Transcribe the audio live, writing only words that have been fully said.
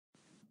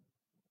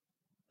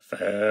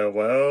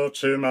Farewell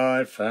to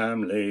my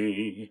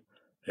family,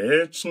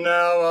 it's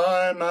now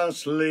I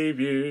must leave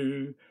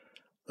you.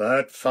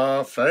 That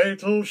far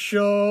fatal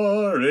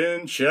shore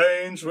in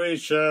chains we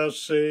shall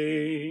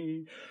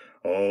see.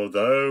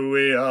 Although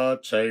we are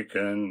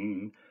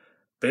taken,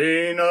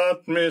 be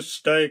not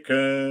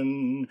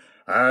mistaken,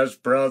 as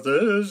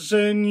brothers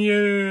in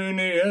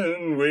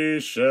union we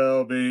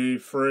shall be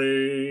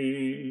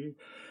free.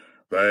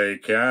 They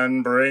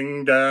can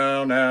bring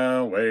down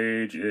our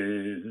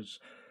wages,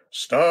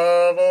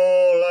 starve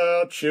all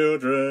our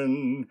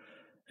children.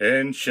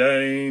 In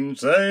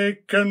chains they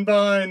can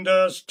bind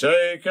us,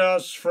 take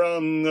us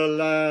from the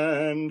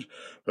land.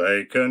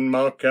 They can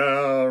mock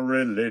our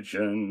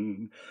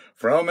religion,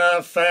 from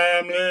our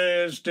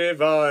families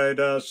divide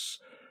us,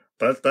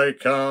 but they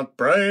can't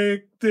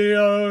break the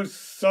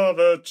oath of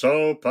a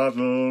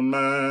Tolpuddle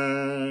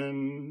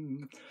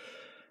Man.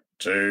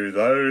 To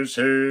those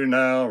who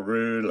now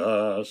rule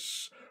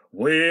us,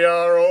 we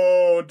are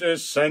all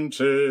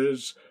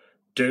dissenters.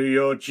 Do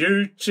your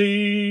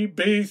duty,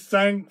 be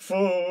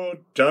thankful,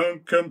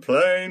 don't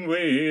complain,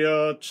 we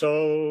are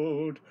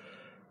told.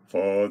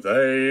 For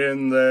they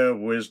in their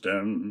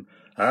wisdom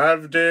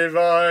have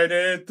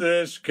divided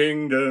this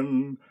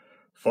kingdom,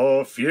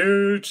 for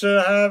few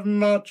to have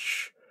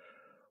much,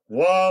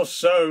 while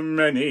so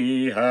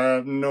many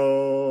have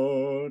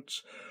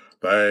naught.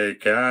 They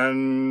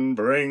can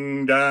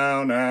bring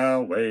down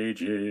our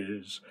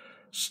wages,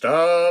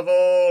 starve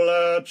all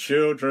our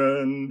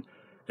children.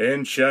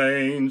 In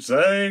chains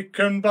they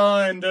can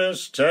bind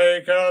us,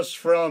 take us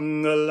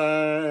from the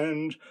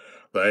land.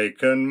 They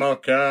can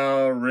mock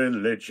our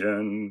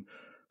religion,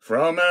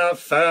 from our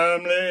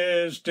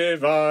families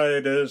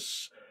divide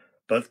us,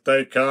 but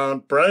they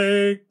can't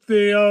break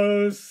the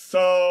oath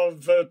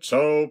of a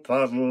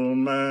Tolpuddle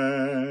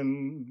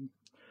Man.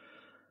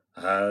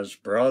 As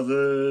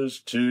brothers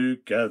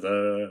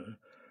together,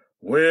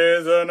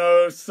 with an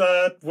oath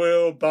that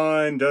will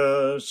bind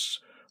us,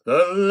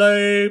 the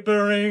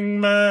labouring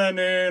man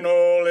in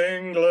all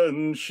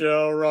England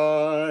shall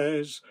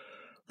rise.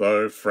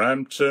 Though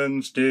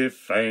Framptons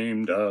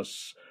defamed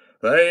us,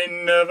 they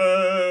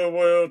never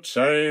will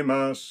tame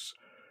us.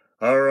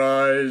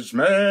 Arise,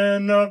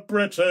 men of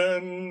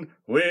Britain,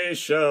 we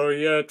shall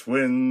yet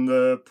win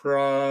the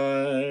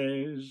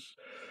prize.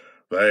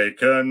 They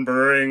can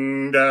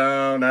bring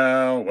down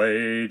our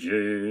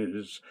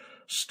wages,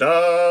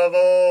 starve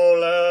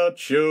all our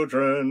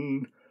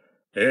children.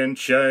 In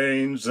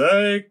chains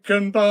they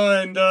can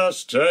bind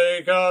us,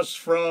 take us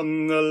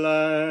from the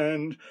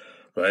land.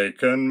 They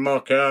can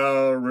mock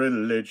our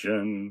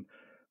religion,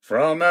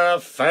 from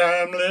our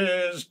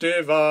families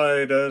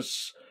divide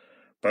us,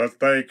 but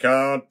they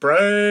can't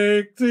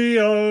break the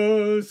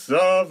oath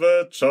of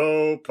a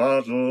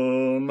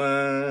Tolpuddle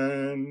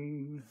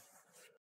Man.